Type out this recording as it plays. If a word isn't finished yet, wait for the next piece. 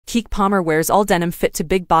Keke Palmer wears all denim fit to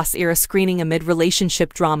Big Boss era screening amid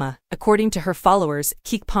relationship drama. According to her followers,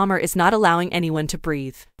 Keke Palmer is not allowing anyone to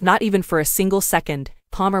breathe. Not even for a single second.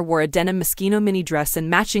 Palmer wore a denim Moschino mini dress and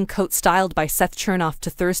matching coat styled by Seth Chernoff to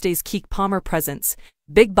Thursday's Keke Palmer presence.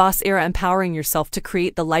 Big Boss era empowering yourself to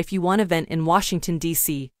create the life you want event in Washington,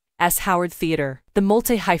 D.C. as Howard Theater. The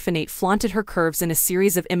multi-hyphenate flaunted her curves in a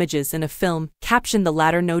series of images in a film, captioned the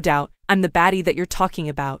latter no doubt, "I'm the baddie that you're talking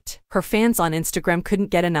about." Her fans on Instagram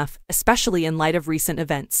couldn't get enough, especially in light of recent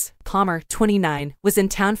events. Palmer, 29, was in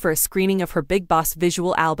town for a screening of her Big Boss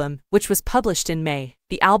visual album, which was published in May.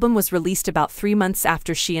 The album was released about 3 months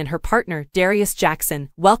after she and her partner, Darius Jackson,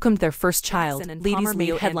 welcomed their first child. Ladies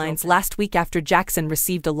made headlines last week after Jackson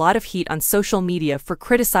received a lot of heat on social media for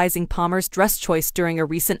criticizing Palmer's dress choice during a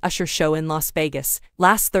recent Usher show in Las Vegas.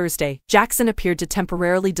 Last Thursday, Jackson appeared to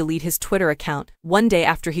temporarily delete his Twitter account, one day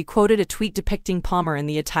after he quoted a tweet depicting Palmer in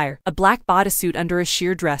the attire, a black bodysuit under a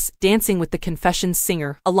sheer dress, dancing with the Confessions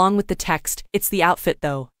singer, along with the text, "It's the outfit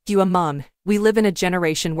though. You a mom. We live in a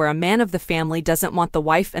generation where a man of the family doesn't want the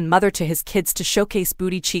wife and mother to his kids to showcase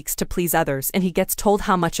booty cheeks to please others, and he gets told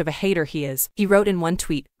how much of a hater he is," he wrote in one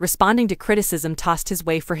tweet, responding to criticism tossed his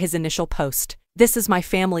way for his initial post. "This is my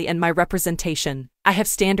family and my representation. I have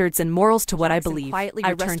standards and morals to what I believe." I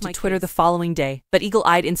returned to Twitter the following day, but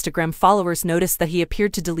eagle-eyed Instagram followers noticed that he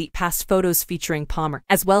appeared to delete past photos featuring Palmer,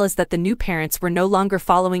 as well as that the new parents were no longer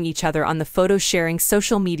following each other on the photo-sharing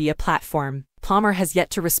social media platform. Palmer has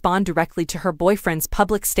yet to respond directly to her boyfriend's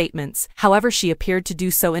public statements, however she appeared to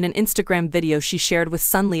do so in an Instagram video she shared with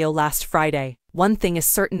son Leo last Friday. "One thing is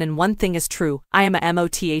certain and one thing is true, I am a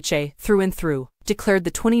MOTHA through and through," declared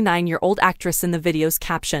the 29-year-old actress in the video's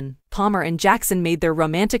caption. Palmer and Jackson made their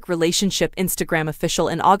romantic relationship Instagram official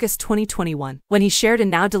in August 2021, when he shared a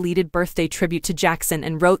now-deleted birthday tribute to Jackson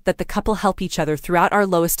and wrote that the couple help each other throughout our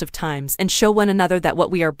lowest of times and show one another that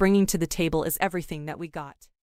what we are bringing to the table is everything that we got.